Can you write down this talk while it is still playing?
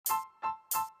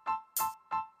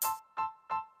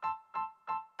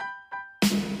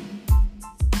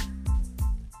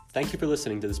Thank you for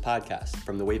listening to this podcast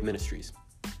from The Wave Ministries.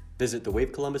 Visit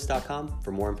thewavecolumbus.com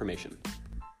for more information.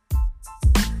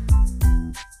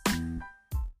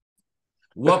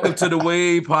 Welcome to the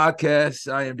Wave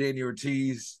Podcast. I am Danny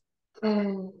Ortiz.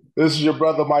 This is your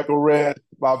brother, Michael Red,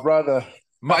 my brother.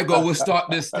 Michael, we'll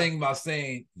start this thing by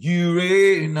saying, you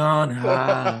reign on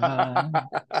high.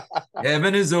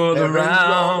 Heaven is all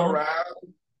around.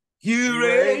 You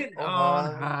reign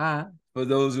on high. For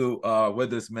those who are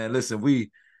with us, man, listen, we've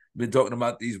been talking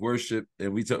about these worship,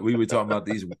 and we were talking about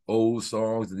these old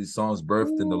songs, and these songs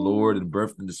birthed in the Lord and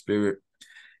birthed in the Spirit.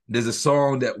 There's a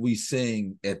song that we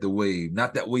sing at the Wave.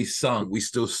 Not that we sung, we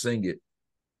still sing it.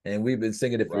 And we've been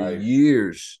singing it for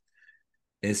years.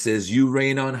 It says, you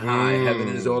reign on high. Heaven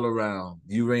is all around.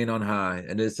 You reign on high.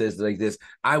 And it says like this,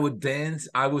 I would dance,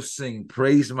 I will sing,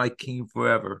 praise my King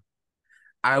forever.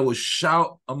 I will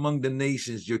shout among the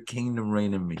nations, your kingdom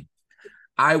reign in me.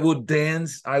 I will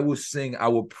dance, I will sing, I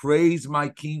will praise my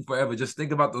King forever. Just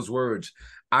think about those words.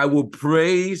 I will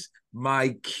praise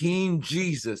my King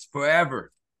Jesus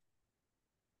forever.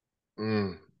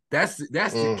 That's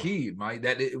the key, Mike.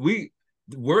 We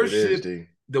worship,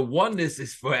 the oneness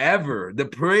is forever. The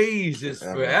praise is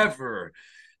forever.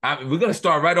 We're going to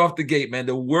start right off the gate, man.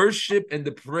 The worship and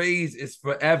the praise is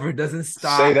forever. It doesn't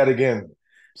stop. Say that again.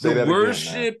 The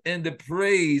worship and the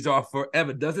praise are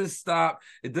forever. It doesn't stop.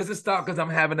 It doesn't stop because I'm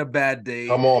having a bad day.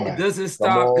 Come on, man. It doesn't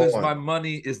stop because my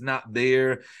money is not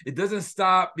there. It doesn't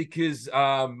stop because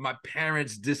my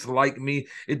parents dislike me.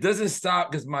 It doesn't stop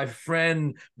because my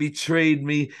friend betrayed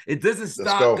me. It doesn't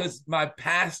stop because my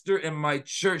pastor and my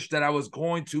church that I was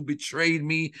going to betrayed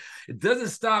me. It doesn't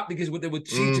stop because what they were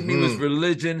teaching me was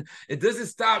religion. It doesn't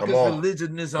stop because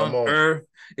religion is on earth.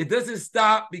 It doesn't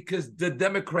stop because the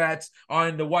Democrats are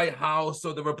in the White House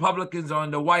or the Republicans are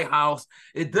in the White House.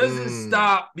 It doesn't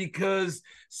stop because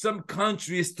some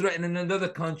country is threatening another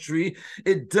country.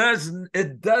 It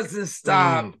doesn't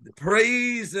stop.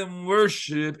 Praise and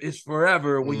worship is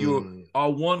forever when you are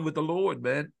one with the Lord,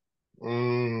 man.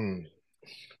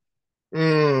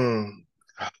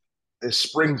 It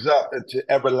springs up into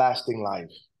everlasting life.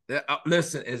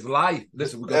 Listen, it's life.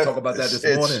 Listen, we're going to talk about that this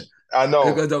morning. I know.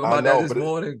 We're going to talk about that this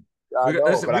morning.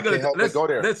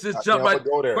 Let's just jump right.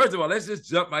 First of all, let's just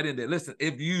jump right in there. Listen,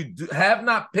 if you have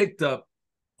not picked up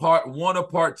part 1 or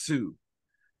part 2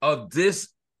 of this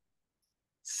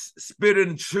Spirit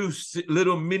and Truth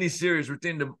little mini series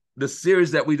within the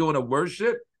series that we're doing of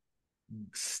worship,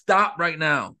 stop right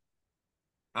now.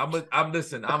 I know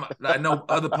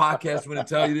other podcasts want to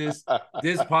tell you this.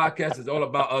 This podcast is all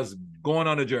about us going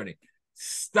on a journey.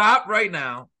 Stop right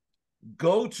now.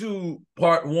 Go to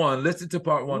part 1, listen to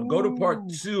part 1, go to part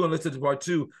 2 and listen to part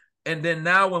 2. And then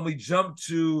now when we jump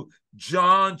to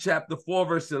John chapter 4,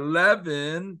 verse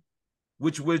 11,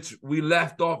 which we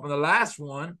left off in the last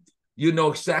one, you know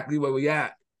exactly where we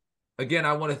at. Again,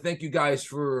 I want to thank you guys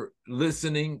for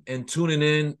listening and tuning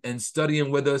in and studying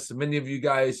with us. Many of you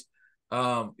guys,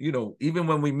 even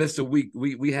when we missed a week,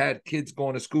 we had kids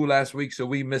going to school last week, so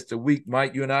we missed a week,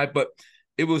 Mike, you and I, but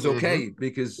it was okay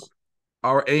because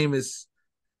our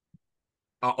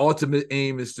ultimate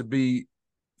aim is to be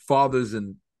fathers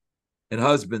and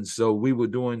husbands. So we were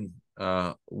doing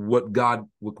what God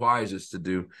requires us to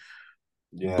do.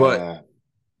 Yeah. But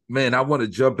man, I want to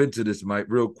jump into this, Mike,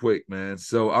 real quick, man.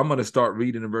 So I'm going to start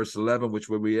reading in verse 11, which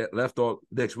where we left off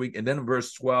next week, and then in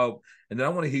verse 12. And then I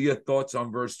want to hear your thoughts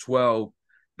on verse 12,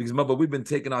 because remember, we've been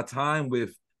taking our time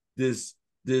with this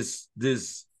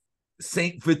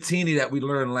Saint Fatini that we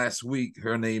learned last week.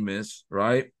 Her name is,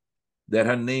 right? That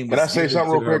her name was. Can I say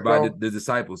something real quick, by the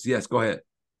disciples? Yes, go ahead.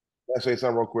 Can I say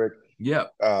something real quick? Yeah.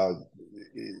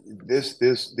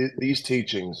 These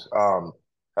teachings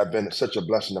have been such a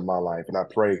blessing to my life, and I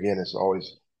pray again it's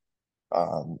always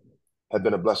have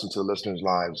been a blessing to the listeners'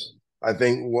 lives. I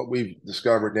think what we've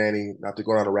discovered, Danny, not to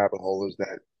go down a rabbit hole, is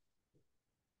that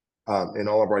in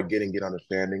all of our get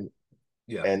understanding.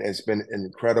 Yeah. And it's been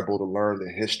incredible to learn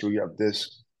the history of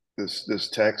this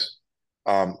text.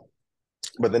 But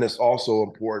then it's also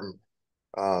important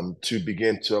to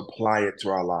begin to apply it to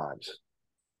our lives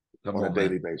on a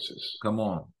daily basis. Come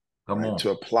on. To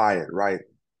apply it, right?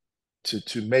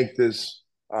 To make this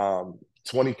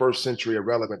 21st century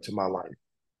irrelevant to my life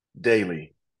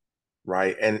daily,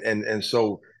 right? And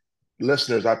so,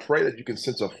 listeners, I pray that you can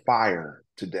sense a fire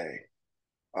today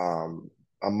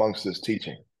amongst this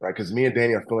teaching. Right, because me and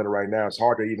Danny are feeling it right now. It's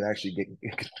hard to even actually get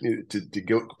to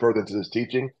go further into this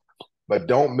teaching, but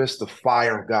don't miss the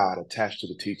fire of God attached to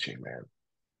the teaching, man.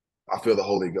 I feel the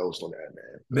Holy Ghost on that,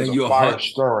 man. There's a fire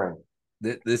stirring.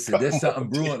 Listen, there's something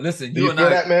brewing. Listen, you and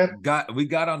I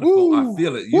got on the phone. I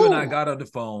feel it. You and I got on the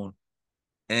phone,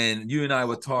 and you and I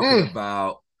were talking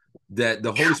about that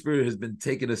the Holy Spirit has been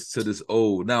taking us to this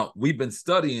old. Now, we've been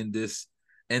studying this,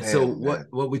 and so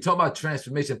what we talk about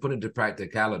transformation, put into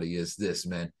practicality is this,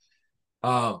 man.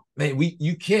 Man,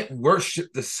 you can't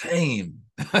worship the same.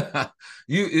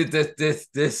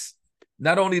 This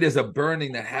not only there's a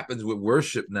burning that happens with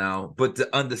worship now, but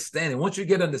the understanding. Once you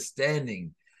get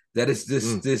understanding that it's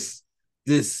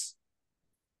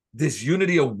this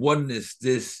unity of oneness,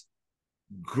 this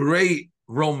great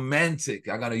romantic,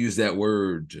 I gotta use that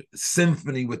word,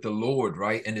 symphony with the Lord,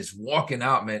 right? And it's walking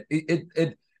out, man.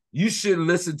 You should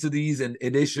listen to these, and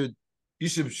you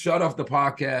should shut off the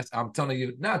podcast. I'm telling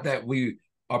you, not that we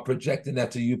are projecting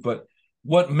that to you, but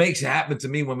what makes it happen to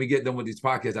me when we get done with these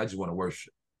podcasts, I just want to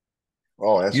worship.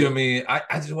 Oh, that's you know what I mean? I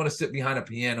just want to sit behind a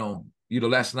piano.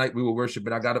 Last night we were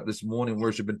worshiping. I got up this morning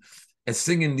worshiping and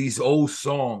singing these old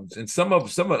songs. And some of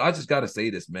I just got to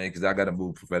say this, man, because I got to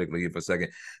move prophetically here for a second.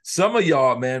 Some of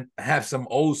y'all, man, have some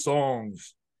old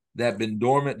songs that have been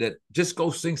dormant, that just go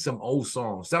sing some old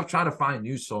songs. Stop trying to find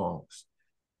new songs.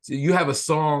 So you have a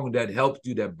song that helped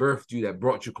you, that birthed you, that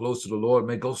brought you close to the Lord,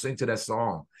 man, go sing to that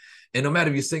song. And no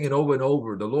matter if you sing it over and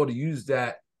over, the Lord will use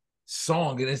that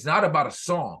song. And it's not about a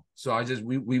song. So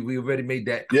we already made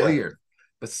that clear. Yeah.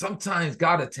 But sometimes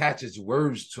God attaches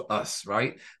words to us,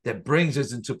 right? That brings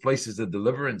us into places of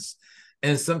deliverance.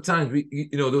 And sometimes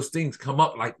those things come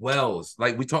up like wells,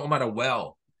 like we talking about a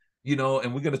well,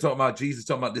 and we're going to talk about Jesus,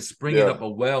 talking about this springing up a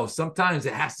well. Sometimes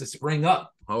it has to spring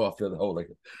up. Oh, I feel the whole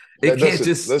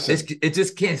it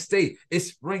just can't stay. It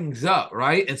springs up,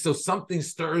 right? And so something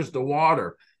stirs the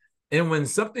water. And when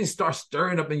something starts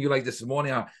stirring up in you, like this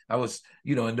morning, I was,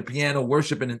 in the piano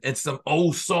worshiping, and some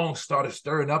old songs started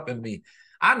stirring up in me.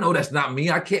 I know that's not me.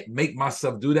 I can't make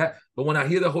myself do that. But when I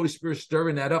hear the Holy Spirit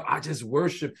stirring that up, I just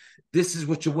worship. This is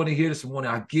what you want to hear this morning.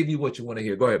 I give you what you want to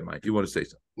hear. Go ahead, Mike. You want to say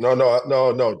something?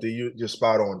 No. D, you're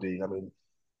spot on, D. I mean,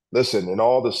 listen, in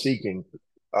all the seeking,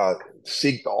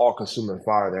 seek the all-consuming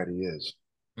fire that he is.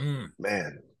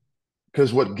 Man.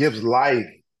 Because what gives life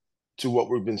to what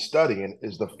we've been studying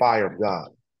is the fire of God,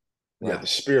 right? The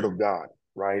Spirit of God,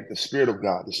 right? The Spirit of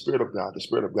God, the Spirit of God, the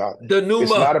Spirit of God. The pneuma.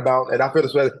 It's not about, and I feel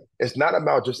this way, it's not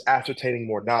about just ascertaining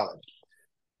more knowledge.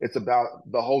 It's about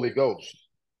the Holy Ghost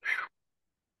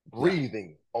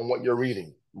breathing on what you're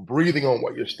reading, breathing on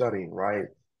what you're studying, right?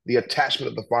 The attachment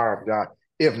of the fire of God.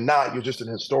 If not, you're just an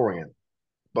historian.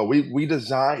 But we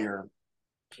desire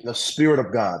the Spirit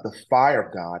of God, the fire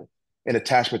of God, in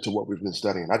attachment to what we've been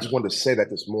studying. I just wanted to say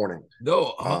that this morning.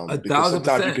 No, because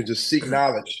sometimes you can just seek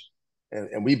knowledge,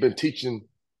 and we've been teaching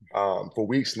for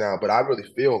weeks now, but I really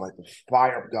feel like the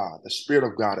fire of God, the Spirit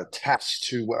of God attached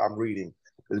to what I'm reading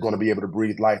is going to be able to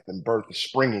breathe life and birth,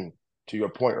 springing, to your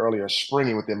point earlier,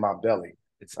 springing within my belly.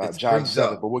 It's John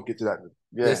 7, but we'll get to that.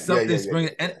 Yeah, there's something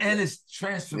springing, and it's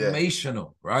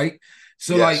transformational, right?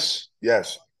 So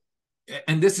yes.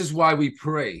 And this is why we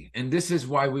pray, and this is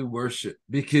why we worship,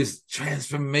 because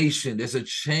transformation, there's a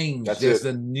change, there's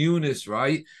a newness,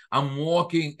 right? I'm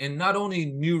walking in not only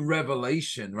new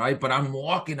revelation, right? But I'm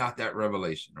walking out that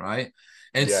revelation, right?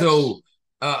 And so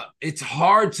it's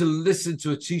hard to listen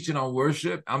to a teaching on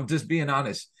worship. I'm just being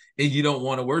honest, and you don't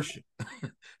want to worship.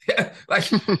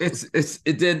 Like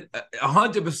it did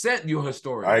 100% you're a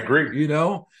historian. I agree.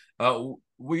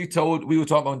 We were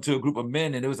talking to a group of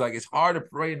men, and it was like, it's hard to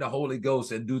pray in the Holy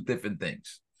Ghost and do different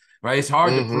things, right? It's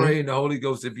hard to pray in the Holy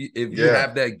Ghost if you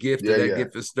have that gift, that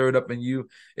gift is stirred up in you.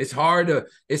 It's hard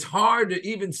to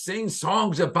even sing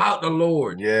songs about the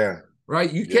Lord. Yeah.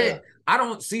 Right? You can't, I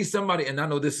don't see somebody, and I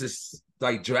know this is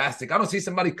like drastic, I don't see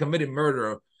somebody committing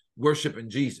murder worshiping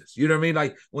Jesus. You know what I mean?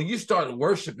 Like when you start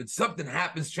worshiping, something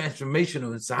happens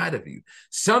transformational inside of you.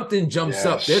 Something jumps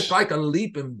up. There's like a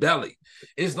leap in belly.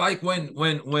 It's like when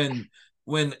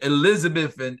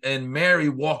Elizabeth and Mary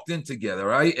walked in together,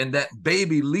 right? And that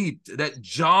baby leaped, that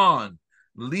John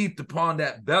leaped upon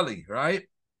that belly, right?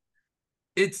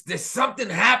 There's something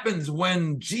happens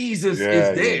when Jesus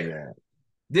is there. Yeah.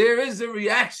 There is a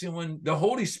reaction when the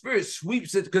Holy Spirit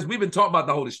sweeps it, because we've been talking about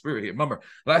the Holy Spirit here. Remember,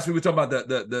 last week we were talking about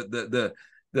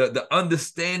the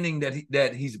understanding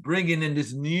that he's bringing in,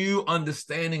 this new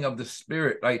understanding of the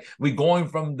Spirit. Like we're going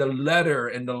from the letter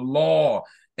and the law.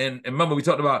 And remember, we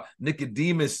talked about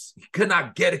Nicodemus. He could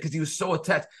not get it because he was so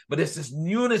attached. But it's this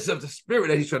newness of the Spirit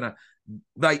that he's trying to,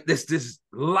 like this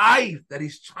life that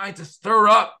he's trying to stir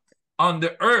up on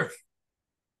the earth.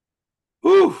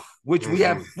 Whew, which we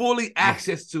have fully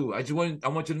access to. I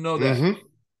want you to know that.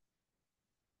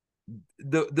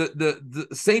 The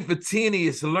Saint Fatini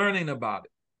is learning about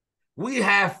it. We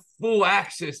have full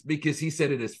access because he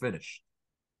said it is finished.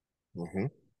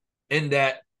 And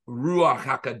that Ruach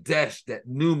HaKodesh, that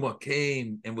pneuma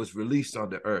came and was released on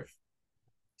the earth.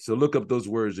 So look up those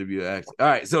words if you ask. All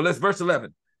right, so let's verse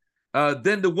 11.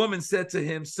 Then the woman said to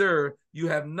him, sir, you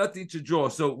have nothing to draw.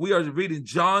 So we are reading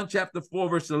John chapter 4,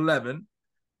 verse 11.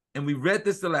 And we read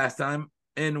this the last time.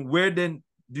 And where then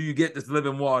do you get this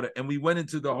living water? And we went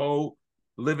into the whole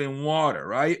living water,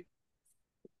 right?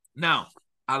 Now,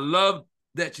 I love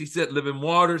that she said living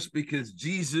waters, because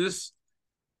Jesus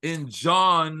in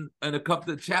John and a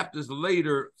couple of chapters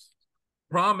later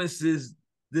promises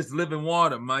this living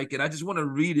water, Mike. And I just want to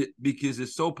read it because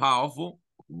it's so powerful.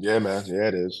 Yeah, man. Yeah,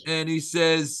 it is. And he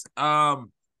says, on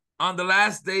the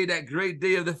last day, that great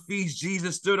day of the feast,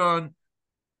 Jesus stood on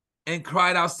and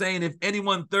cried out, saying, if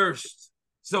anyone thirsts.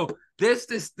 So there's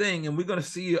this thing, and we're going to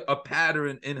see a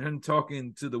pattern in him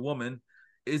talking to the woman,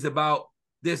 is about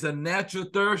there's a natural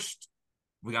thirst.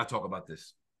 We got to talk about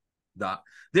this, Doc.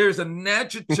 There's a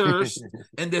natural thirst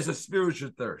and there's a spiritual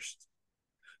thirst.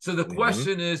 So the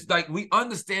question is, like, we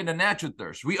understand the natural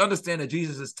thirst. We understand that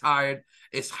Jesus is tired.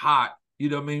 It's hot. You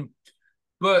know what I mean?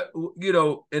 But, you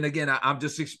know, and again, I'm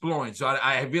just exploring. So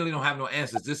I really don't have no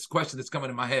answers. This question is coming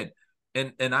in my head.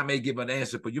 And I may give an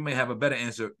answer, but you may have a better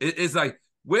answer. It's like,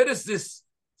 where does this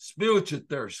spiritual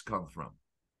thirst come from?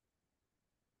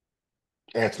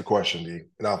 Answer the question, D,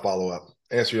 and I'll follow up.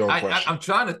 Answer your own question. I'm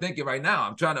trying to think it right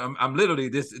now. I'm literally,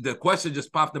 the question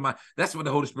just popped in my, that's what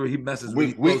the Holy Spirit, he messes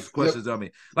with those questions on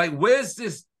me. Like, where's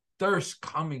this thirst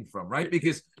coming from, right?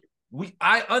 Because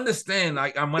I understand,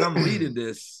 like, when I'm reading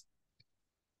this,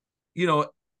 you know,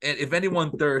 and if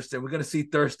anyone thirsts, and we're going to see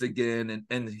thirst again,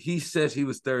 and he says he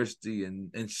was thirsty,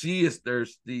 and she is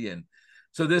thirsty, and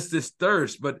so there's this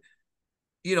thirst. But,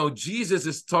 you know, Jesus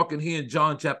is talking here in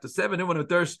John chapter 7, anyone who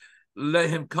thirsts, let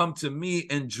him come to me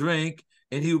and drink,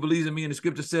 and he who believes in me, and the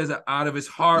scripture says that out of his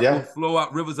heart will flow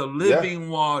out rivers of living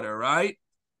water, right?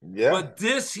 Yeah. But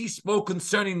this he spoke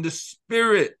concerning the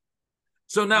spirit.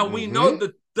 So now we know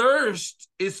the thirst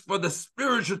is for the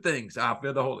spiritual things. I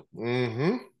feel the Holy.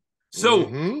 So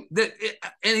and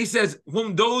he says,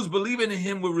 whom those believing in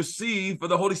him will receive, for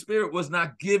the Holy Spirit was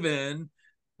not given,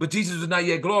 but Jesus was not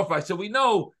yet glorified. So we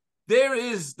know there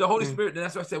is the Holy Spirit, and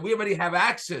that's why I said we already have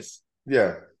access.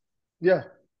 Yeah.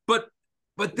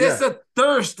 But there's a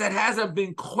thirst that hasn't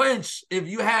been quenched if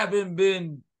you haven't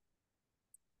been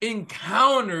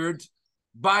encountered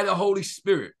by the Holy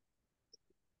Spirit.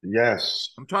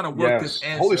 Yes. I'm trying to work this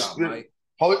answer Holy out, Spirit, right?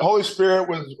 Holy Spirit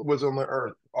was on the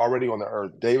earth, already on the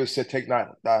earth. David said, take not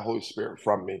thy Holy Spirit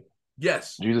from me.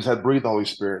 Yes. Jesus had breathed the Holy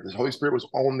Spirit. The Holy Spirit was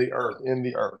on the earth, in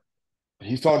the earth.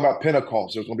 He's talking about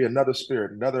Pentecost. There's going to be another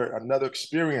spirit, another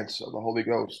experience of the Holy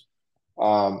Ghost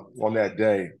on that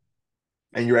day.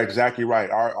 And you're exactly right.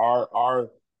 Our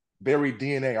very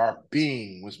DNA, our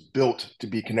being was built to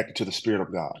be connected to the Spirit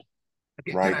of God.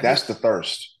 Right? That's the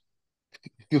thirst.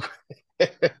 You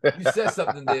said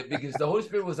something there, because the Holy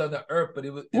Spirit was on the earth, but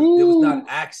there was not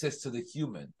access to the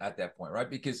human at that point, right?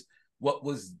 Because what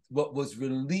was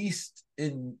released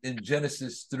in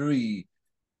Genesis 3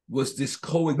 was this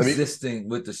coexisting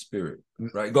with the Spirit,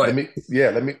 right? Go ahead.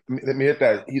 Let me hit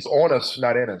that. He's on us,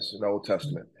 not in us, in the Old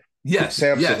Testament. Yes,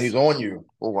 Samson, he's on you.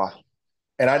 Oh, wow.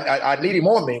 And I need him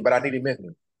on me, but I need him in me.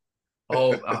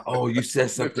 Oh, you said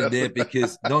something there,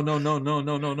 because no.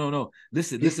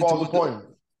 Listen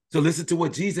to listen to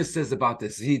what Jesus says about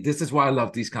this. This is why I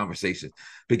love these conversations,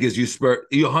 because you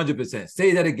 100%.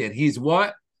 Say that again. He's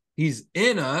what? He's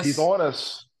in us. He's on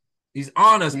us. He's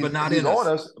on us, but not in us. He's on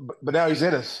us, but now he's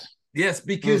in us. Yes,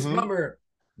 because remember,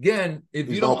 again, if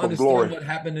you don't understand what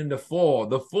happened in the fall,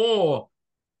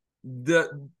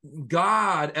 the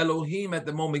God Elohim at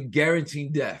the moment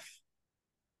guaranteed death,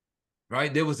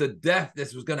 right? There was a death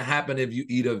that was going to happen if you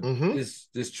eat of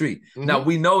this tree. Now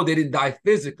we know they didn't die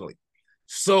physically.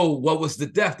 So what was the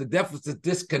death? The death was the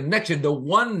disconnection, the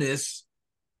oneness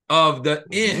of the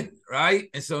in, right?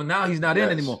 And so now he's not in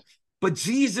anymore. But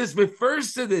Jesus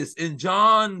refers to this in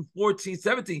John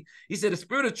 14:17. He said, the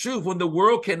Spirit of truth, when the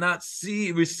world cannot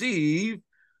receive,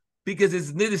 because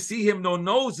it's neither see him nor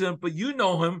knows him, but you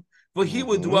know him, for he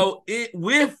will dwell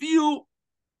with you,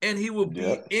 and he will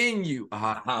be in you.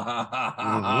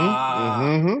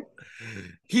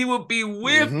 He will be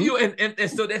with you.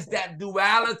 And so there's that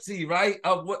duality, right,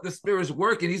 of what the Spirit's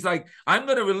working. He's like, I'm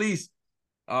going to release.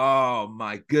 Oh,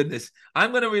 my goodness.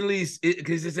 I'm going to release it,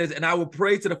 because it says, and I will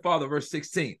pray to the Father, verse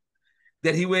 16,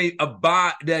 that he may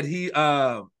abide, and he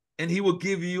will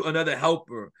give you another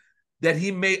helper, that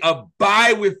he may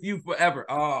abide with you forever.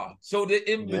 So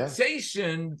the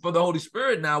invitation for the Holy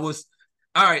Spirit now was,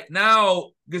 all right,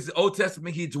 now, because the Old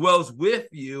Testament, he dwells with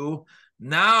you,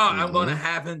 Now I'm going to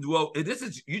have him dwell. This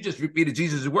is, you just repeated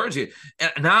Jesus' words here.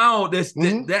 And now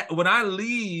that when I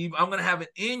leave, I'm going to have it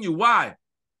in you. Why?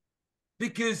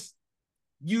 Because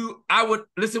I would,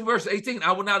 listen, verse 18,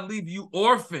 I will not leave you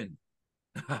orphan.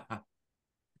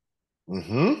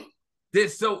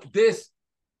 This,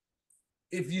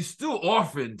 if you're still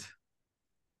orphaned,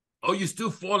 or you're still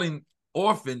falling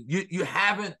orphan, you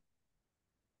haven't,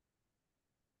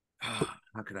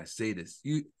 how can I say this?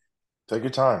 Take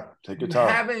your time. You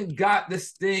haven't got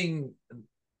this thing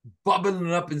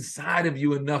bubbling up inside of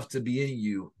you enough to be in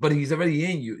you, but he's already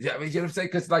in you. You know what I'm saying?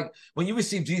 Because like when you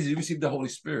receive Jesus, you receive the Holy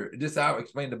Spirit. This is how I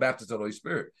explain the baptism of the Holy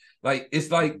Spirit. Like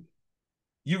it's like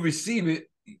you receive it,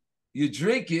 you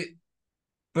drink it,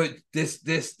 but there's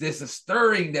a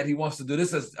stirring that he wants to do.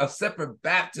 This is a separate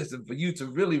baptism for you to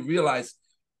really realize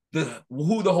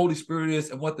who the Holy Spirit is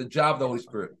and what the job of the Holy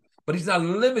Spirit. But he's not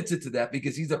limited to that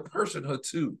because he's a personhood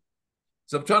too.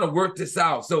 So I'm trying to work this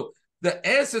out. So the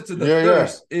answer to the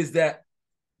thirst is that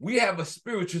we have a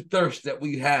spiritual thirst that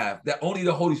we have that only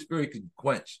the Holy Spirit can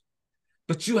quench.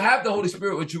 But you have the Holy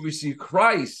Spirit when you receive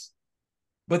Christ,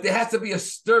 but there has to be a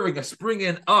stirring, a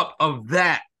springing up of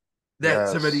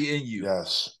that's already in you.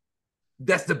 Yes.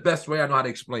 That's the best way I know how to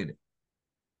explain it.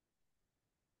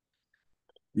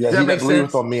 Yeah, he that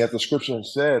believeth on me, as the scripture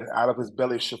said, out of his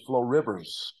belly should flow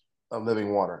rivers of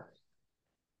living water.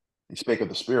 You speak of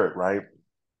the Spirit, right?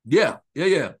 Yeah.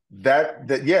 That.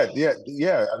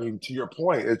 I mean, to your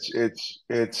point,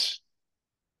 it's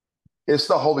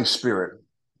the Holy Spirit.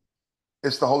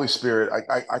 It's the Holy Spirit.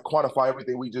 I quantify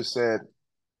everything we just said,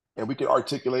 and we can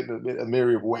articulate in a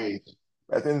myriad of ways.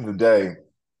 At the end of the day,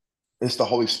 it's the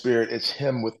Holy Spirit. It's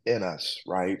Him within us,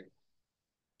 right?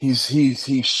 He's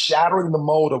shattering the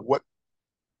mold of what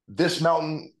this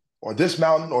mountain or this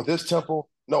temple.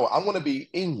 No, I want to be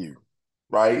in you,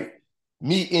 right?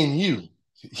 Me in you.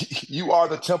 You are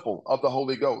the temple of the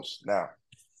Holy Ghost. Now,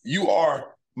 you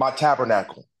are my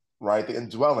tabernacle, right? The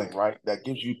indwelling, right? That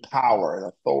gives you power and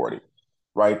authority,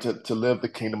 right? To live the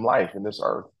kingdom life in this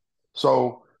earth.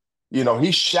 So,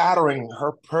 he's shattering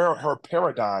her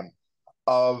paradigm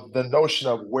of the notion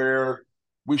of where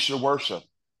we should worship.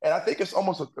 And I think it's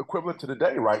almost equivalent to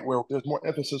today, right? Where there's more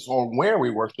emphasis on where we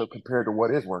worship compared to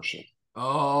what is worship.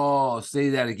 Oh, say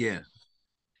that again.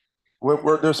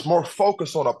 Where there's more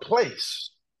focus on a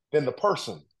place than the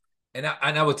person. And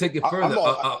I would take it further.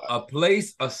 A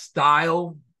place, a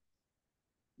style.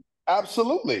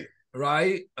 Absolutely.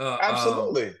 Right?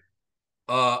 Absolutely.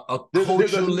 A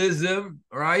culturalism,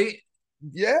 right?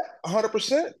 Yeah,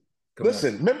 100%.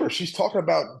 Listen, remember, she's talking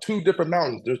about two different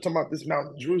mountains. They're talking about this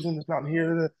mountain, Jerusalem, this mountain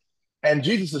here. And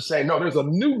Jesus is saying, no, there's a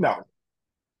new mountain.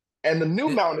 And the new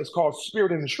mountain is called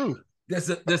Spirit and the Truth.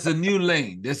 There's a new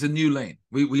lane. There's a new lane.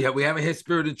 We haven't hit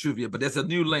Spirit and Truth yet, but there's a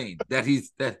new lane that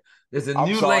there's a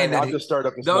new lane that I just started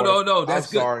up this morning. No, that's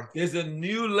I'm good. Sorry. There's a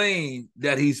new lane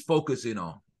that he's focusing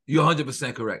on. You're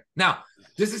 100% correct. Now,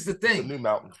 this is the thing. It's a new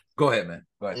mountain. Go ahead, man.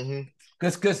 Go ahead.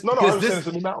 Because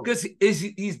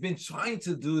he's been trying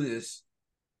to do this.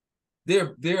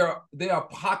 There are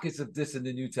pockets of this in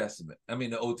the New Testament. I mean,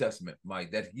 the Old Testament,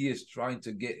 Mike, that he is trying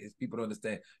to get his people to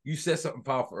understand. You said something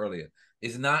powerful earlier.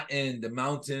 It's not in the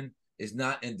mountain. It's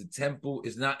not in the temple.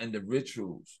 It's not in the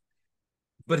rituals.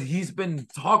 But he's been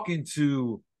talking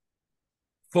to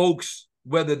folks,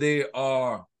 whether they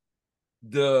are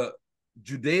the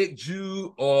Judaic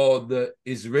Jew or the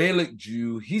Israelic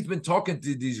Jew. He's been talking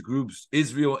to these groups,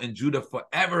 Israel and Judah,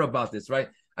 forever about this, right?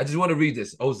 I just want to read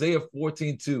this, Hosea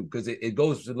 14:2, because it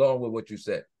goes along with what you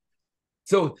said.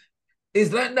 So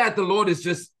it's not that the Lord is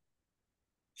just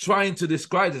trying to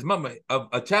describe this. Remember,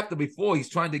 a chapter before, he's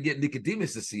trying to get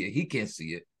Nicodemus to see it. He can't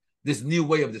see it. This new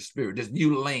way of the Spirit, this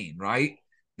new lane, right?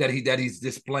 That he's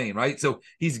displaying, right? So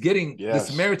he's getting the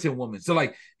Samaritan woman. So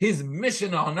like his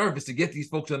mission on earth is to get these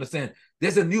folks to understand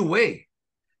there's a new way,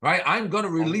 right? I'm going to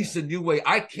release a new way.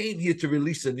 I came here to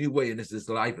release a new way, and this is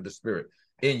the life of the Spirit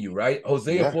in you, right?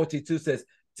 Hosea 14:2 says,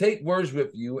 take words with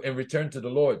you and return to the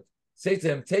Lord. Say to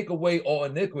him, take away all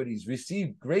iniquities,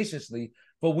 receive graciously,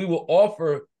 for we will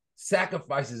offer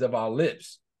sacrifices of our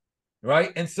lips,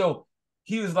 right? And so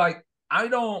he was like,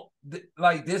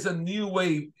 there's a new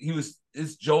way.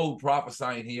 It's Job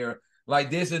prophesying here.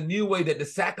 Like there's a new way that the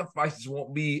sacrifices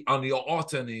won't be on the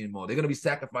altar anymore. They're going to be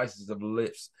sacrifices of the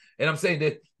lips. And I'm saying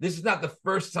that this is not the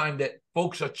first time that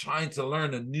folks are trying to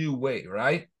learn a new way,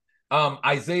 right?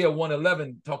 Isaiah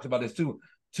 1:11 talks about this too.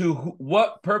 To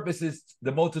what purpose is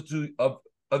the multitude of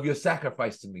your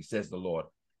sacrifice to me, says the Lord.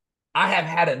 I have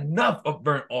had enough of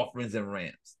burnt offerings and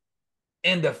rams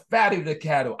and the fat of the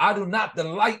cattle. I do not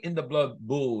delight in the blood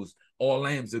bulls or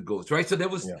lambs or goats, right? So there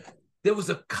was there was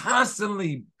a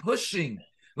constantly pushing.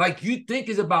 Like, you think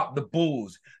it's about the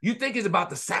bulls. You think it's about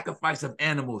the sacrifice of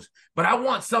animals. But I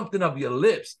want something of your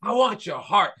lips. I want your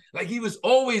heart. Like, he was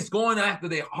always going after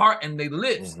their heart and their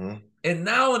lips. Mm-hmm. And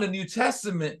now in the New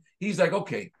Testament, he's like,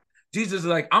 okay, Jesus is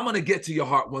like, I'm going to get to your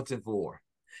heart once and for all.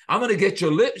 I'm going to get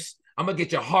your lips. I'm going to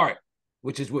get your heart,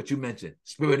 which is what you mentioned,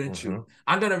 spirit and truth.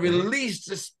 I'm going to release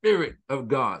the spirit of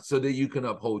God so that you can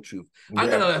uphold truth. I'm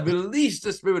going to release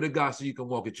the spirit of God so you can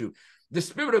walk in truth. The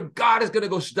spirit of God is going to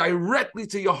go directly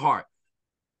to your heart.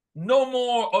 No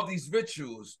more of these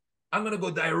rituals. I'm going to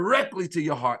go directly to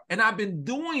your heart. And I've been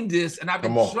doing this, and I've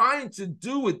been trying to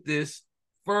do with this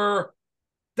for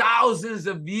thousands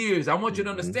of years. I want you to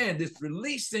understand this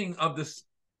releasing of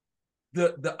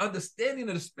the understanding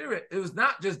of the spirit. It was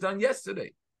not just done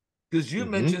yesterday. Because you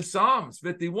mentioned Psalms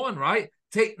 51, right?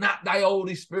 Take not thy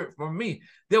Holy Spirit from me.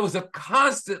 There was a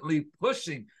constantly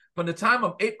pushing from the time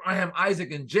of Abraham,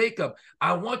 Isaac, and Jacob.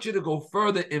 I want you to go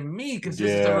further in me because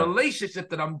this is a relationship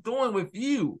that I'm doing with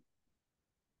you.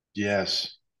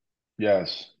 Yes.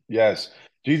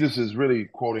 Jesus is really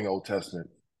quoting Old Testament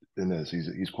in this.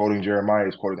 He's quoting Jeremiah.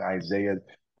 He's quoting Isaiah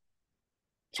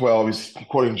 12. He's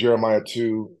quoting Jeremiah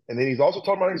 2, and then he's also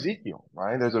talking about Ezekiel,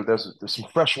 right? There's some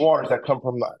fresh waters that come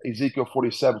from Ezekiel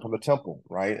 47 from the temple,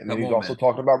 right? And then he's also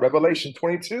talking about Revelation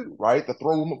 22, right? The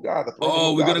throne room of God.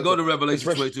 We're gonna go to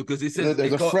Revelation 22 because he says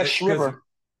there's a fresh river.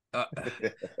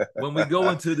 When we go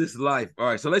into this life, all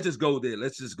right. So let's just go there.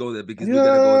 Let's just go there because we're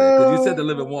gonna go there because you said the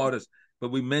living waters, but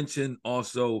we mentioned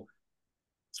also,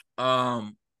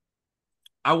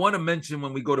 I want to mention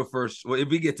when we go to if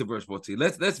we get to verse 14,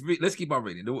 let's keep on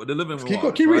reading the living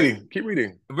waters. Keep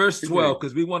reading. Verse 12,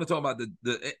 because we want to talk about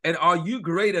the and are you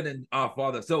greater than our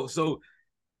Father? So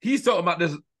he's talking about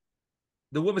this.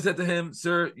 The woman said to him,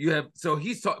 "Sir, you have." So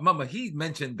he's talking. Mama, he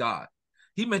mentioned God.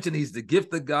 He mentioned he's the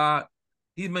gift of God.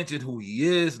 He mentioned who he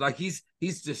is. Like he's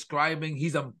describing.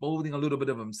 He's unfolding a little bit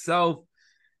of himself.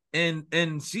 And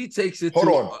she takes it. Hold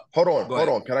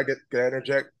on. Can I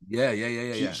interject?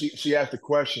 Yeah. She asked the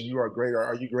question. You are greater.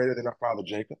 Are you greater than our father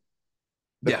Jacob?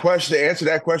 The question to answer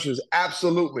that question is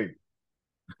absolutely.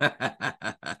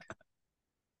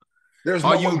 There's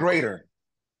no one greater.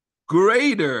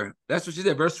 Greater. That's what she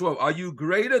said. Verse 12. Are you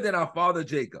greater than our father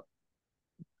Jacob?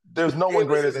 There's no one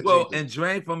greater than Jesus. And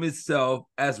drank from himself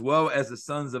as well as the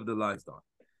sons of the livestock.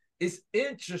 It's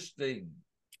interesting,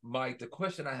 Mike. The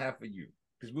question I have for you.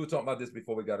 Because we were talking about this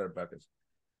before we got our breakfast.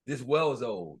 This well is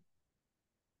old.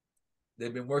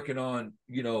 They've been working on,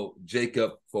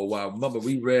 Jacob for a while. Remember,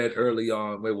 we read early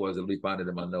on, where was it? Let me find it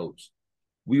in my notes.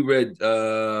 We read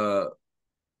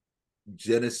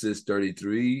Genesis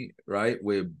 33, right?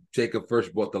 Where Jacob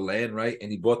first bought the land, right?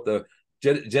 And he bought the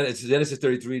Genesis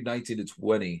 33, 19 to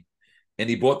 20. And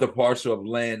he bought the parcel of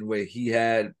land where he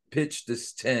had pitched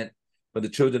this tent for the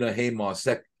children of Hamor,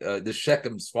 the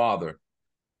Shechem's father,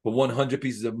 for 100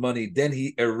 pieces of money. Then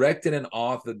he erected an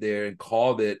altar there and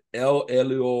called it El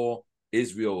Elyon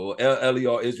Israel. El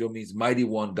Elyon Israel means mighty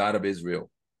one, God of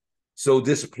Israel. So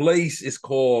this place is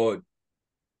called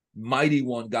Mighty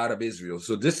One, God of Israel.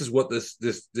 So this is what this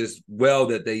well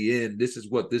that they in, this is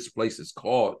what this place is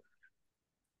called.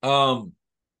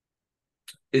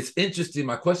 It's interesting.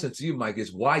 My question to you, Mike,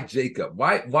 is why Jacob?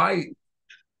 Why?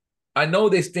 I know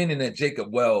they're standing at Jacob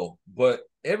well, but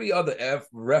every other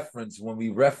reference, when we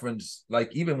reference,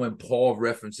 like even when Paul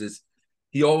references,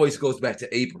 he always goes back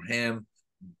to Abraham,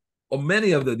 or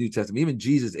many of the New Testament, even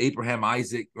Jesus, Abraham,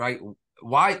 Isaac, right?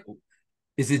 Why?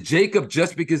 Is it Jacob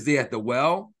just because they're at the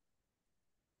well?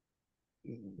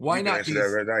 Why not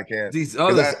these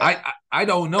others? I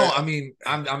don't know. I mean,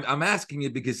 I'm asking you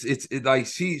because it's like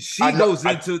she goes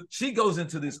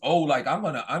into this, like I'm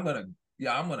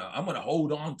gonna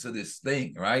hold on to this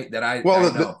thing, right? That I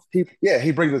know.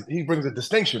 He brings a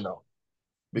distinction though.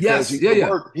 Because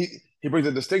he brings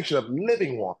a distinction of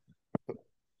living water.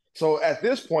 So at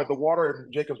this point, the water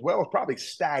in Jacob's well is probably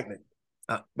stagnant.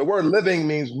 The word living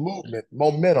means movement,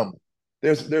 momentum.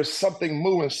 There's something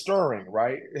moving, stirring,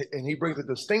 right? And he brings a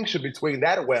distinction between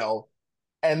that well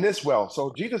and this well.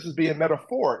 So Jesus is being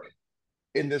metaphoric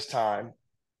in this time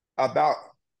about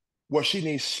what she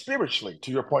needs spiritually, to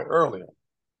your point earlier,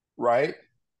 right?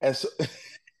 And so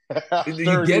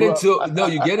you get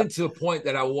into a point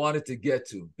that I wanted to get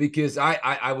to, because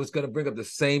I was going to bring up the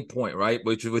same point, right?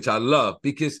 Which I love,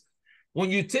 because when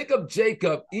you take up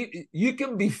Jacob, you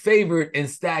can be favored and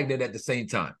stagnant at the same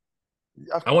time.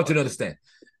 I want you to understand,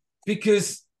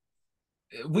 because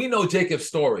we know Jacob's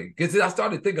story. Because I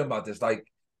started thinking about this, like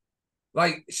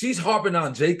she's harping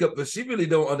on Jacob, but she really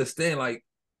don't understand. Like,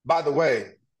 by the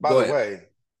way,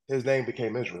 his name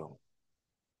became Israel.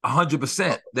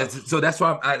 100%. That's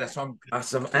why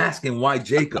I'm asking why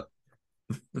Jacob.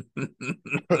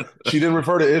 She didn't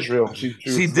refer to Israel.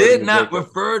 She did not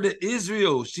refer to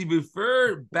Israel. She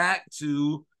referred back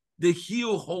to the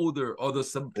heel holder or the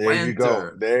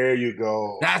supplanter. There you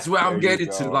go. That's where I'm getting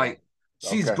to. Like,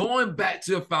 she's going back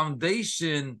to a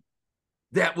foundation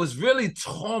that was really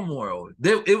turmoil.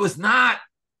 It was not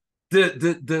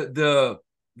the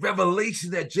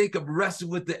revelation that Jacob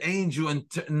wrestled with the angel, and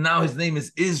now his name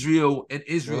is Israel, and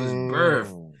Israel's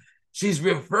birth. She's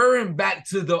referring back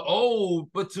to the old,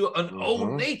 but to an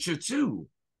old nature too.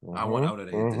 I want to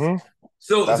hit this.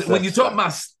 So when you talk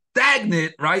about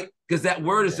stagnant, right? Because that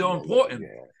word is so important.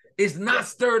 It's not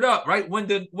stirred up, right? When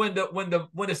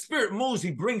the spirit moves,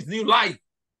 he brings new life.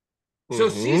 So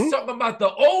she's talking about the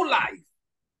old life.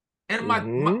 And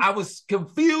I was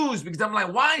confused because I'm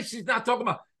like, why is she not talking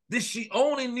about? Did she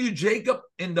only knew Jacob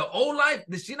in the old life?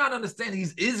 Did she not understand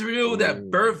he's Israel that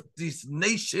birthed this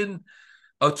nation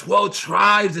of 12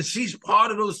 tribes, and she's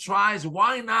part of those tribes?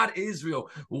 Why not Israel?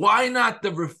 Why not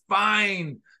the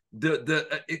refined,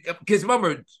 because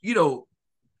remember,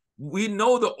 we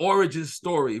know the origin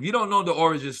story. If you don't know the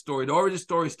origin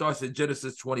story starts in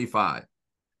Genesis 25.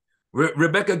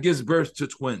 Rebecca gives birth to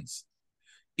twins,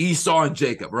 Esau and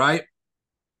Jacob, right?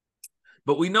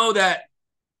 But we know that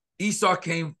Esau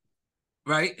came,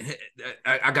 right?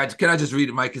 Can I just read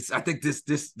it, Mike? I think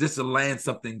this will land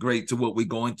something great to what we're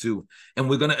going to, and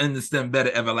we're going to understand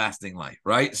better everlasting life,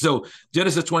 right? So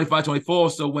Genesis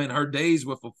 25-24. So when her days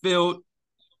were fulfilled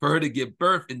for her to give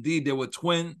birth, indeed there were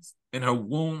twins in her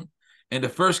womb, and the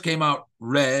first came out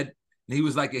red, and he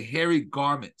was like a hairy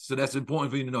garment. So that's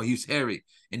important for you to know. He was hairy,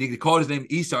 and he called his name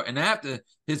Esau. And after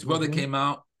his brother came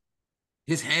out,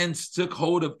 his hands took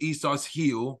hold of Esau's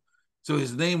heel, so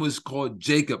his name was called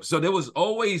Jacob. So there was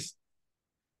always,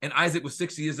 and Isaac was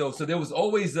 60 years old. So there was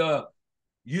always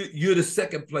you're the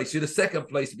second place. You're the second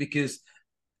place because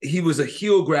he was a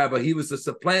heel grabber. He was a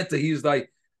supplanter. He was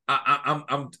like,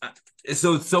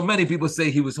 so many people say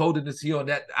he was holding his heel, and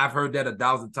that I've heard that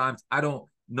 1,000 times. I don't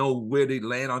know where they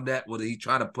land on that, whether he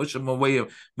tried to push him away.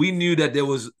 We knew that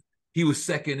he was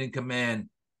second in command,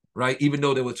 right? Even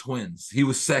though they were twins, he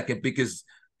was second because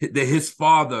his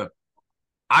father,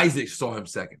 Isaac, saw him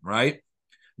second, right?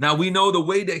 Now we know the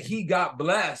way that he got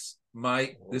blessed,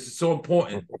 Mike, this is so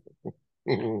important,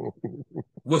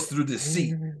 was through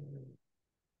deceit.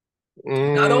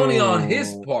 Not only on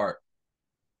his part,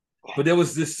 but there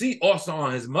was deceit also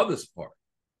on his mother's part.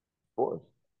 Of course.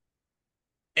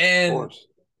 And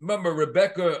remember,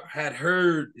 Rebecca had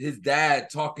heard his dad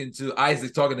talking to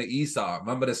Isaac, talking to Esau.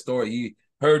 Remember the story? He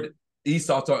heard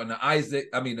Esau talking to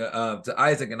Isaac, to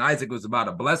Isaac, and Isaac was about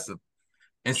to bless him.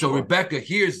 And so Rebecca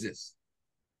hears this.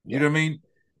 You know what I mean?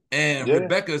 And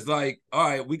Rebecca's like, all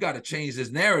right, we got to change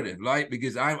this narrative, right?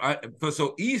 Because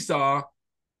so Esau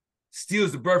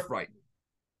steals the birthright.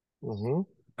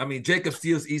 Jacob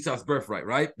steals Esau's birthright,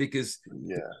 right? Because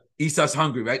Esau's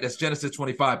hungry, right? That's Genesis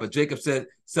 25. But Jacob said,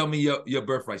 sell me your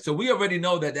birthright. So we already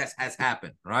know that has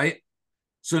happened, right?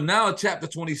 So now chapter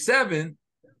 27,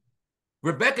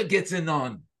 Rebecca gets in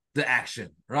on the action,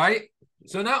 right?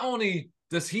 So not only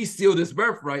does he steal this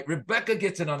birthright, Rebecca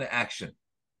gets in on the action,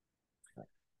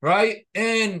 right?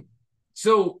 And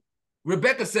so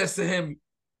Rebecca says to him,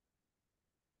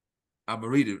 I'm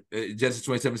going to read it, Genesis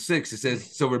 27:6. It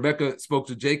says, so Rebecca spoke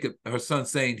to Jacob, her son,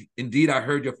 saying, indeed, I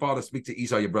heard your father speak to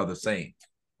Esau, your brother, saying,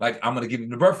 like, I'm going to give him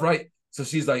the birthright. So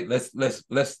she's like, let's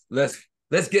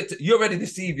get to, you're ready to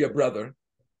deceive your brother.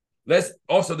 Let's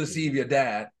also deceive your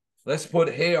dad. Let's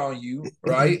put hair on you,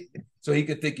 right? So he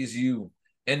can think it's you.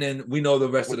 And then we know the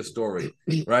rest of the story,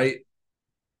 right?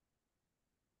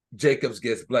 Jacob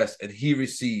gets blessed and he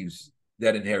receives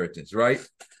that inheritance, right?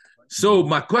 So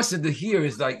my question to here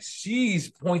is like, she's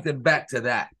pointing back to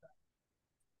that.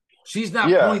 She's not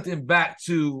pointing back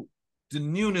to the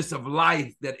newness of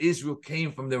life that Israel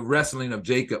came from the wrestling of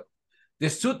Jacob.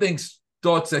 There's two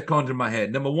thoughts that come to my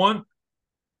head. Number one,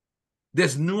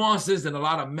 there's nuances and a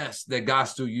lot of mess that God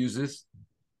still uses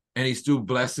and he still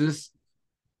blesses.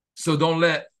 So don't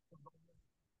let,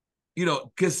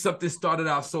 because something started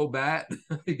out so bad,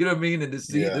 you know what I mean? And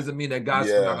deceit doesn't mean that God's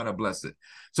still not going to bless it.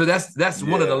 So that's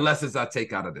one of the lessons I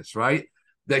take out of this, right?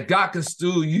 That God can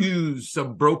still use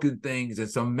some broken things and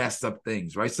some messed up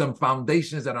things, right? Some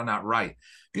foundations that are not right.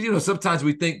 Because, sometimes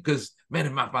we think, because, man,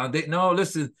 in my foundation, no,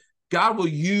 listen, God will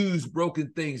use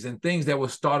broken things and things that were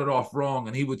started off wrong,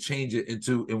 and he will change it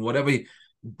in whatever.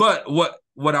 But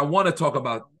what I want to talk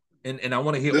about, and I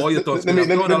want to hear all your thoughts. Go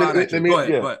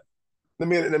ahead. Let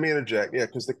me interject. Yeah,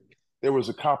 because there was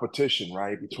a competition,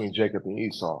 right, between Jacob and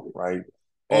Esau, right?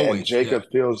 And Jacob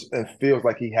feels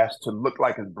like he has to look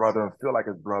like his brother and feel like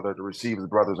his brother to receive his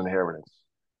brother's inheritance.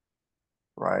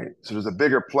 Right? So there's a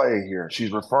bigger play here.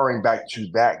 She's referring back to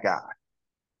that guy,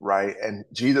 right? And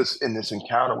Jesus, in this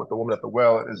encounter with the woman at the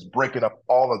well, is breaking up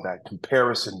all of that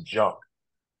comparison junk.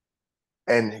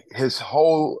 And his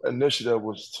whole initiative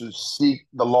was to seek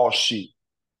the lost sheep,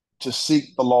 to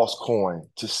seek the lost coin,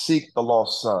 to seek the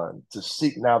lost son, to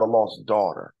seek now the lost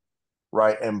daughter,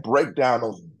 right? And break down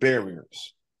those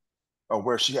barriers of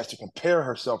where she has to compare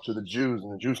herself to the Jews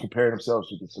and the Jews compare themselves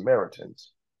to the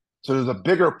Samaritans. So there's a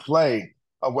bigger play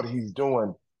of what he's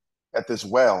doing at this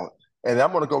well. And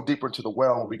I'm going to go deeper into the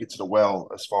well when we get to the well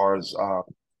as far as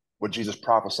what Jesus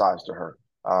prophesies to her.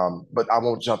 But I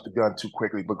won't jump the gun too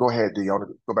quickly. But go ahead, D. I want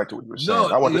to go back to what you were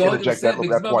saying. I want to interject that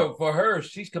point. For her,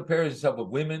 she's comparing herself with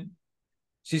women.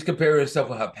 She's comparing herself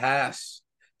with her past.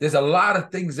 There's a lot of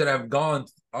things that have gone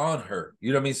on her.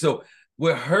 You know what I mean? So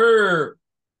with her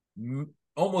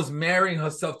almost marrying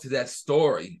herself to that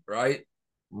story, right?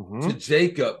 To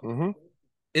Jacob,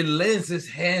 it lends his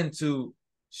hand to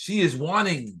she is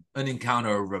wanting an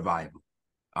encounter of revival.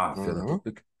 I feel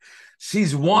it.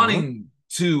 She's wanting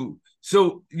to.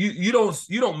 So you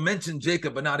don't mention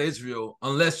Jacob but not Israel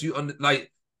unless you're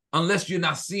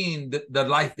not seeing the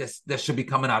life that should be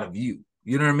coming out of you.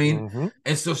 You know what I mean?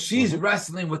 And so she's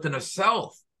wrestling within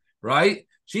herself, right?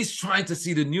 She's trying to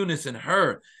see the newness in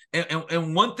her.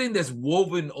 And one thing that's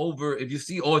woven over, if you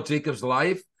see all Jacob's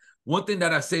life, one thing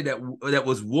that I say that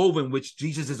was woven, which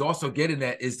Jesus is also getting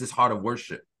at, is this heart of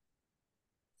worship.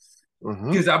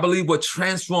 Because I believe what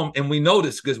transformed, and we know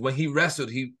this because when he wrestled,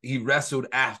 he wrestled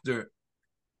after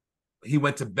he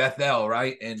went to Bethel,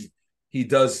 right? And he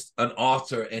does an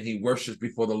altar and he worships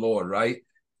before the Lord, right?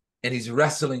 And he's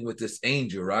wrestling with this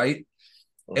angel, right?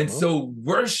 And so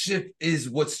worship is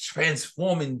what's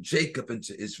transforming Jacob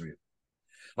into Israel.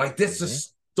 Like this is a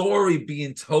story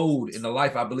being told in the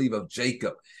life, I believe, of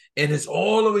Jacob. And it's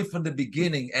all the way from the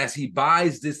beginning as he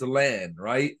buys this land,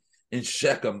 right? In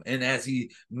Shechem, and as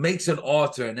he makes an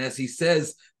altar, and as he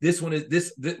says, this one is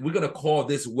this we're gonna call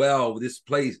this well, this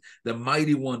place, the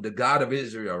mighty one, the God of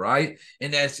Israel, right?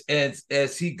 And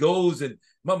as he goes, and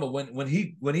remember when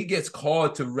he gets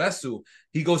called to wrestle,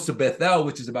 he goes to Bethel,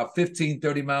 which is about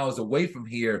 15-30 miles away from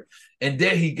here, and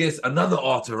there he gets another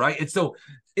altar, right? And so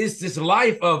it's this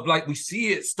life of, like, we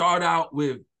see it start out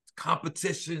with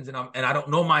competitions, and I don't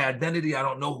know my identity, I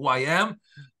don't know who I am,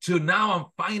 to now I'm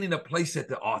finding a place at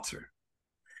the altar.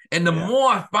 And the more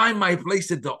I find my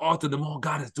place at the altar, the more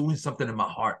God is doing something in my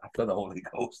heart. I feel the Holy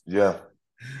Ghost. Yeah.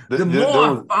 The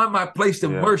more I find my place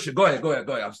in worship. Go ahead.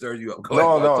 I'm stirring you up.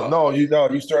 No.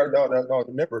 You started. No.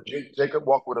 Remember, Jacob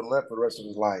walked with a limp for the rest of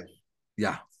his life.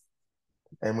 Yeah.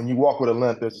 And when you walk with a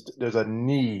limp, there's a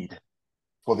need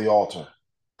for the altar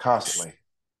constantly.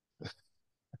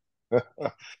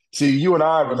 See, you and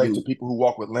I relate to people who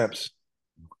walk with limps.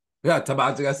 Yeah,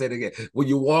 I think I said it again. When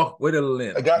you walk with a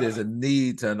limp, there's a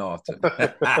need to an altar.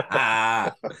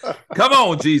 Come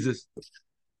on, Jesus.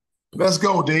 Let's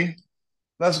go, D.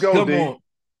 Let's go, Come D. On.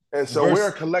 And so we're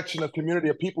a collection of community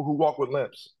of people who walk with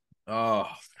limps. Oh,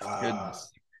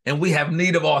 goodness. And we have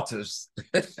need of altars.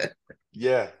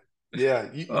 Yeah.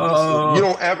 Listen, you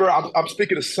don't ever, I'm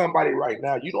speaking to somebody right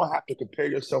now, you don't have to compare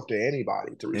yourself to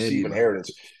anybody to receive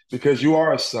inheritance, because you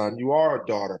are a son, you are a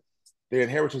daughter. The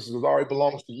inheritance already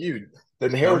belongs to you. The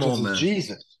inheritance is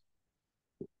Jesus.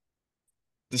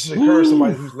 This should encourage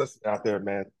somebody who's listening out there,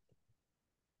 man.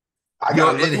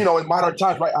 In modern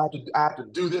times, right? I have to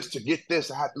do this to get this.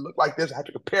 I have to look like this. I have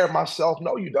to compare myself.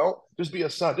 No, you don't. Just be a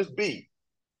son. Just be.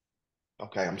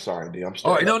 Okay, I'm sorry, D. I'm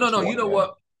sorry. All right, no. You know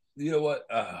what?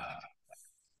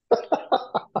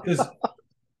 Because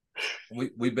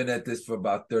we've been at this for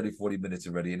about 30, 40 minutes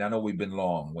already, and I know we've been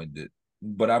long-winded.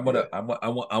 But I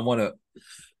wanna.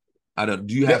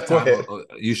 Do you have time?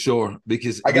 You sure?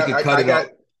 Because we can cut it off.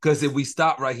 Because if we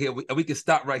stop right here, we can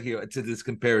stop right here to this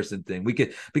comparison thing. We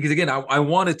can, because again, what I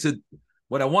wanted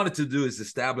to do is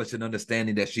establish an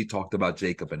understanding that she talked about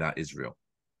Jacob and not Israel,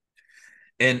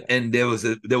 and there was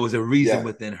a reason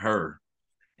within her,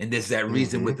 and there's that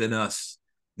reason within us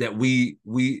that we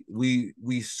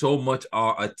so much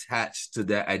are attached to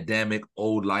that Adamic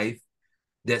old life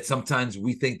that sometimes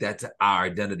we think that's our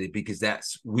identity,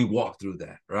 because we walk through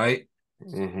that, right?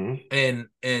 And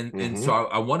so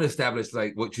I want to establish,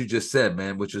 like what you just said,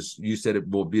 man, which is, you said it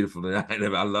more beautiful than I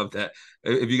did. I love that.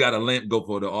 If you got a lamp, go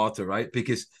for the altar, right?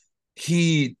 Because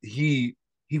he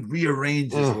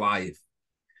rearranged his life,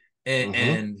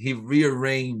 and he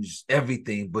rearranged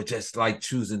everything, but just like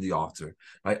choosing the altar,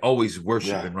 right? Always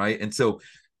worshiping, right? And so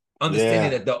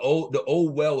understanding that the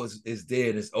old well is there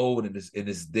and it's old and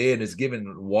it's there and it's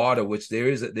giving water, which there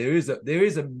is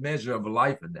a measure of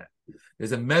life in that.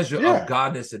 There's a measure of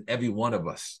godness in every one of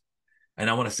us. And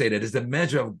I want to say that there's a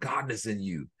measure of godness in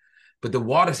you. But the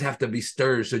waters have to be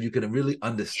stirred so you can really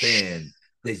understand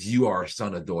that you are a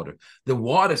son or daughter. The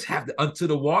waters have to, until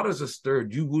the waters are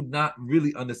stirred, you would not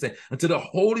really understand. Until the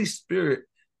Holy Spirit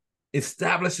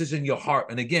establishes in your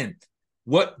heart. And again,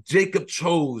 what Jacob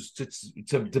chose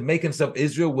to make himself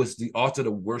Israel was the altar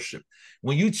of worship.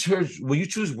 When you choose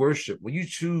worship, when you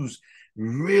choose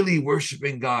really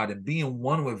worshiping God and being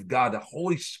one with God, the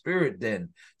Holy Spirit then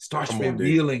starts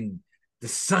revealing the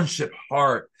sonship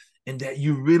heart and that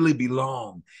you really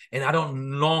belong. And I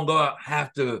don't longer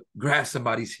have to grab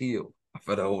somebody's heel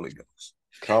for the Holy Ghost.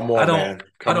 Come on, man.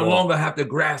 I don't longer have to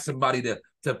grab somebody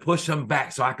to push them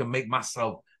back so I can make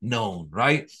myself known,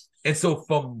 right? And so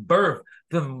from birth,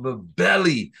 from the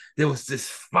belly, there was this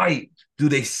fight. Do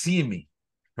they see me?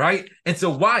 Right? And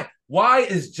so why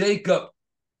is Jacob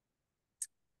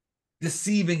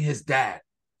deceiving his dad?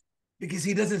 Because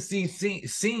he doesn't see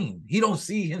seen. He don't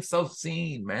see himself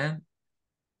seen, man.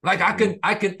 Like I can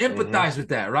empathize with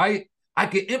that, right? I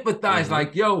can empathize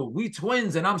like, yo, we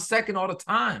twins and I'm second all the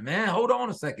time, man. Hold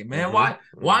on a second, man. Why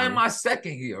am I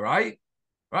second here, right?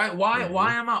 Right?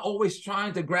 Why am I always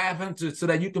trying to grab him so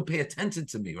that you can pay attention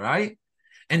to me, right?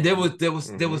 And there was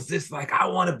this like, I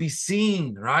want to be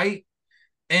seen, right?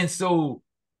 And so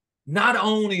not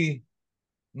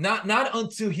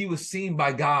until he was seen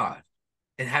by God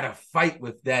and had a fight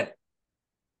with that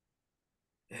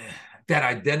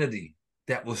identity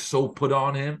that was so put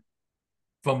on him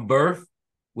from birth,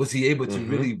 was he able to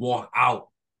really walk out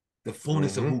the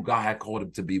fullness of who God had called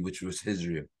him to be, which was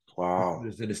Israel. Wow. It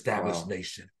was an established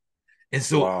nation. And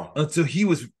so until he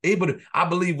was able to, I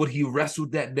believe what he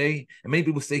wrestled that day, and many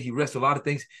people say he wrestled a lot of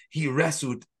things, he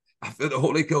wrestled, I feel the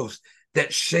Holy Ghost,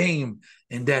 that shame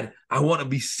and that I want to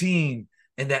be seen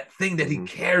and that thing that he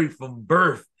carried from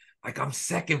birth, like I'm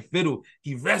second fiddle.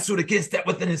 He wrestled against that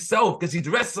within himself because he's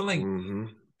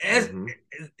wrestling as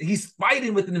he's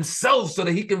fighting within himself so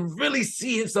that he can really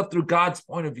see himself through God's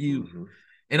point of view.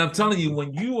 And I'm telling you,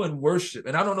 when you in worship,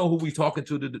 and I don't know who we talking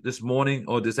to this morning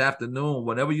or this afternoon,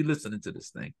 whenever you're listening to this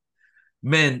thing,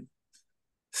 man,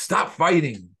 stop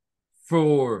fighting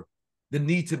for the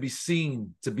need to be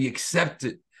seen, to be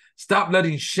accepted. Stop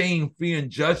letting shame, fear,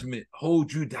 and judgment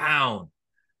hold you down.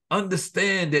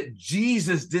 Understand that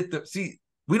Jesus did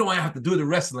we don't have to do the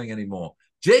wrestling anymore.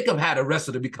 Jacob had to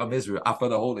wrestle to become Israel for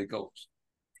the Holy Ghost.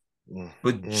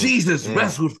 But Jesus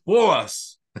wrestled for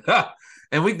us.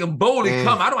 And we can boldly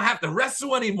come. I don't have to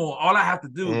wrestle anymore. All I have to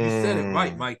do, you said it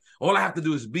right, Mike. All I have to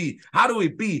do is be. How do we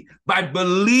be? By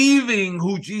believing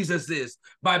who Jesus is.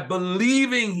 By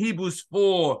believing Hebrews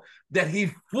 4, that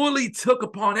he fully took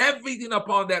upon everything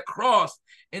upon that cross.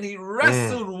 And he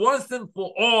wrestled once and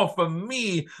for all for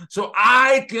me. So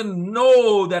I can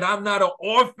know that I'm not an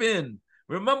orphan.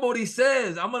 Remember what he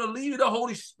says. I'm going to leave you the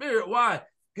Holy Spirit. Why?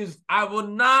 Because I will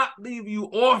not leave you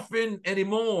orphan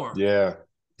anymore. Yeah.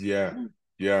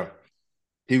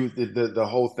 He was the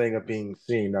whole thing of being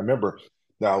seen. Now remember,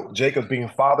 Jacob's being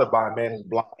fathered by a man who's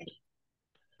blind.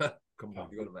 Come on,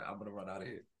 I'm gonna run out of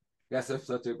here. That's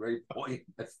such a great point.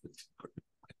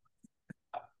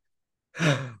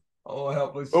 Oh,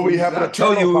 help us! Well, we have to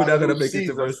tell you we're not gonna make it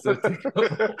to verse 13.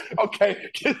 Okay,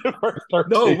 get to verse 13.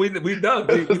 No, we done.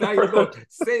 We're not even gonna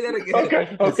say that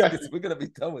again. Okay. We're gonna be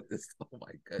done with this. Oh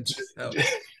my goodness.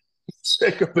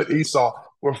 Jacob and Esau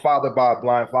were fathered by a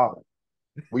blind father.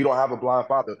 We don't have a blind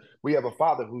father. We have a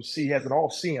father who has an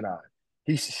all-seeing eye.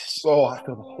 He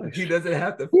doesn't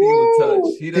have to feel and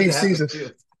touch. He doesn't have to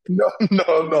feel.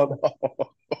 No.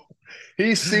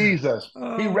 He sees us.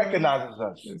 He recognizes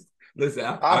us. Listen,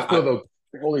 I feel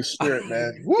the Holy Spirit,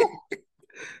 man. Woo!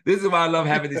 This is why I love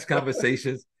having these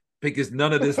conversations, because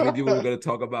none of this we knew we were going to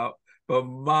talk about. But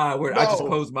my word, I just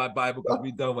closed my Bible because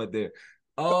we're done with there.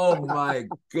 Oh my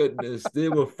goodness. They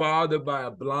were fathered by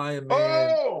a blind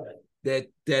man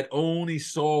that only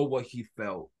saw what he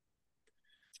felt.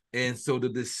 And so the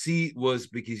deceit was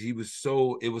because it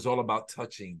was all about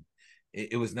touching.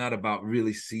 It was not about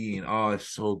really seeing. Oh, it's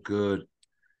so good.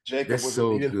 Jacob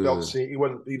he didn't feel seen.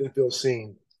 He didn't feel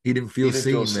seen. He didn't feel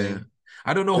seen, man.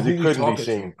 I don't know who we're talking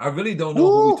to. I really don't know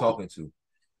who we're talking to.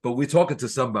 But we're talking to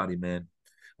somebody, man.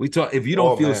 If you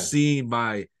don't feel seen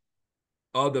by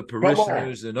other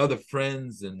parishioners and other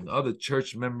friends and other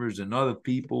church members and other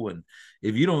people, and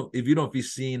if you don't feel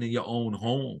seen in your own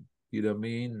home, you know what I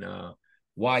mean,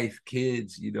 wife,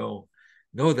 kids, know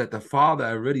that the Father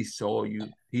already saw you.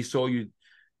 He saw you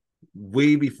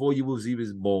way before you was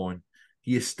even born.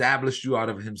 He established you out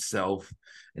of himself,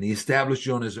 and he established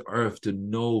you on this earth to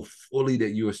know fully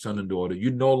that you're a son and daughter.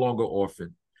 You're no longer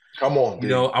orphan. Come on, dude. You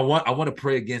know, I want to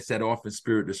pray against that orphan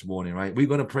spirit this morning, right? We're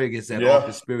going to pray against that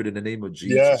orphan spirit in the name of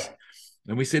Jesus.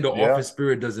 And we say the orphan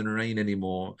spirit doesn't reign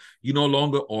anymore. You're no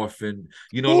longer orphan.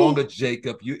 You're no longer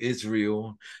Jacob. You're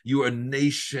Israel. You're a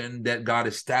nation that God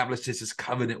establishes his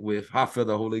covenant with. I feel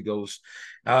the Holy Ghost.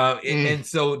 And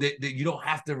so you don't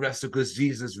have to wrestle because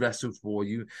Jesus wrestled for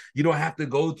you. You don't have to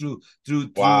go through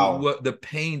what the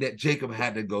pain that Jacob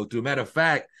had to go through. Matter of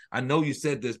fact, I know you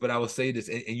said this, but I will say this,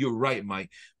 and you're right,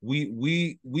 Mike.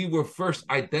 We were first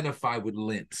identified with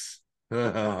limps.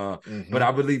 But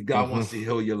I believe God wants to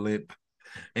heal your limp.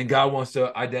 And God wants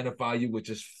to identify you with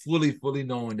just fully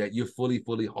knowing that you're fully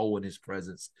whole in his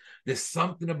presence. There's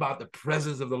something about the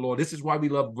presence of the Lord. This is why we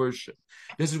love worship.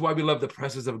 This is why we love the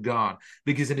presence of God,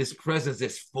 because in his presence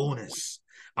there's fullness.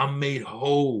 I'm made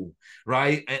whole,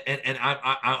 right? And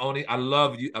I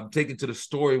love you. I'm taken to the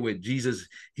story where Jesus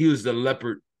heals the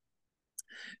leopard.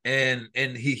 And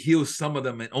he heals some of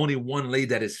them, and only one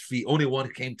laid at his feet. Only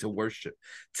one came to worship.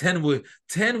 10 were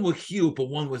healed, but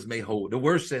one was made whole. The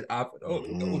word said,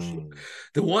 the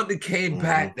one that came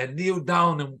back, that kneeled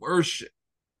down and worshiped,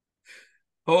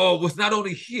 was not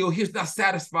only healed, he was not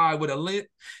satisfied with a limp.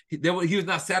 He was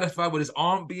not satisfied with his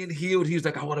arm being healed. He was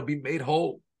like, I want to be made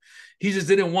whole. He just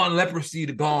didn't want leprosy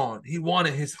to gone. He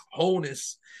wanted his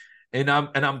wholeness. And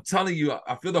I'm telling you,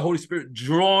 I feel the Holy Spirit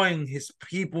drawing his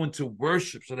people into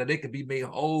worship so that they can be made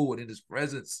whole in his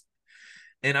presence.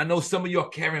 And I know some of you are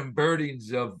carrying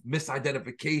burdens of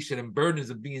misidentification and burdens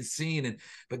of being seen,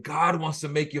 but God wants to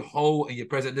make you whole in your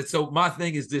presence. And so my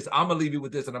thing is this, I'm going to leave you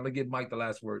with this, and I'm going to give Mike the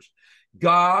last words.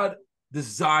 God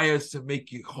desires to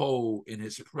make you whole in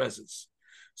his presence.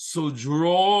 So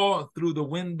draw through the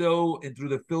window and through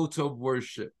the filter of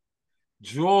worship.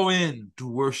 Draw in to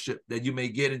worship that you may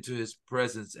get into his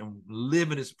presence and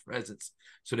live in his presence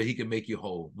so that he can make you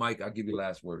whole. Mike, I'll give you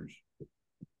last words.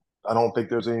 I don't think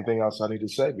there's anything else I need to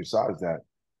say besides that,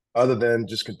 other than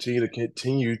just continue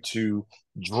to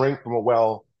drink from a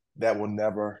well that will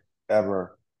never,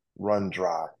 ever run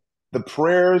dry. The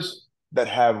prayers that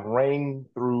have rang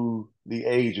through the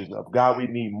ages of God, we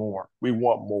need more. We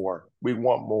want more. We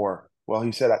want more. Well,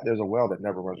 he said there's a well that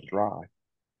never runs dry.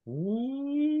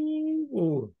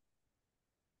 Ooh.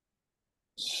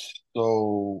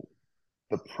 So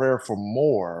the prayer for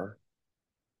more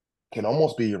can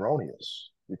almost be erroneous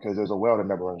because there's a well that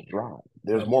never runs dry.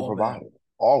 There's more provided,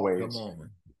 always. Come on, man.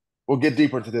 We'll get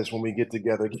deeper into this when we get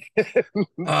together again.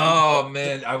 Oh,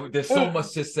 man. There's so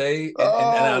much to say. And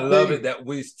I love it that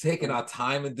we're taking our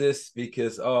time in this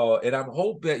because, and I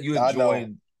hope that you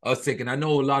enjoyed us taking. I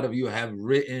know a lot of you have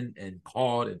written and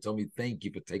called and told me thank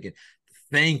you for taking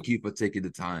the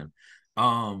time.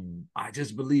 I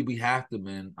just believe we have to,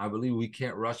 man. I believe we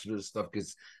can't rush through this stuff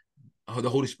because the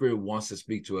Holy Spirit wants to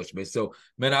speak to us, man. So,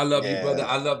 man, I love you, brother.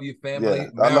 I love you, family.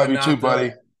 Yeah. I love you too,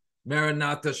 buddy.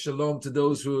 Maranatha, shalom to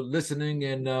those who are listening,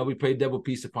 and we pray double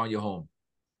peace upon your home.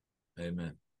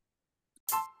 Amen.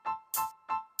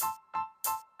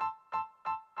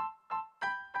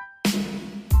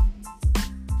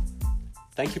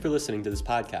 Thank you for listening to this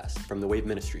podcast from The Wave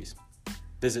Ministries.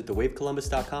 Visit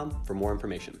thewavecolumbus.com for more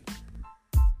information.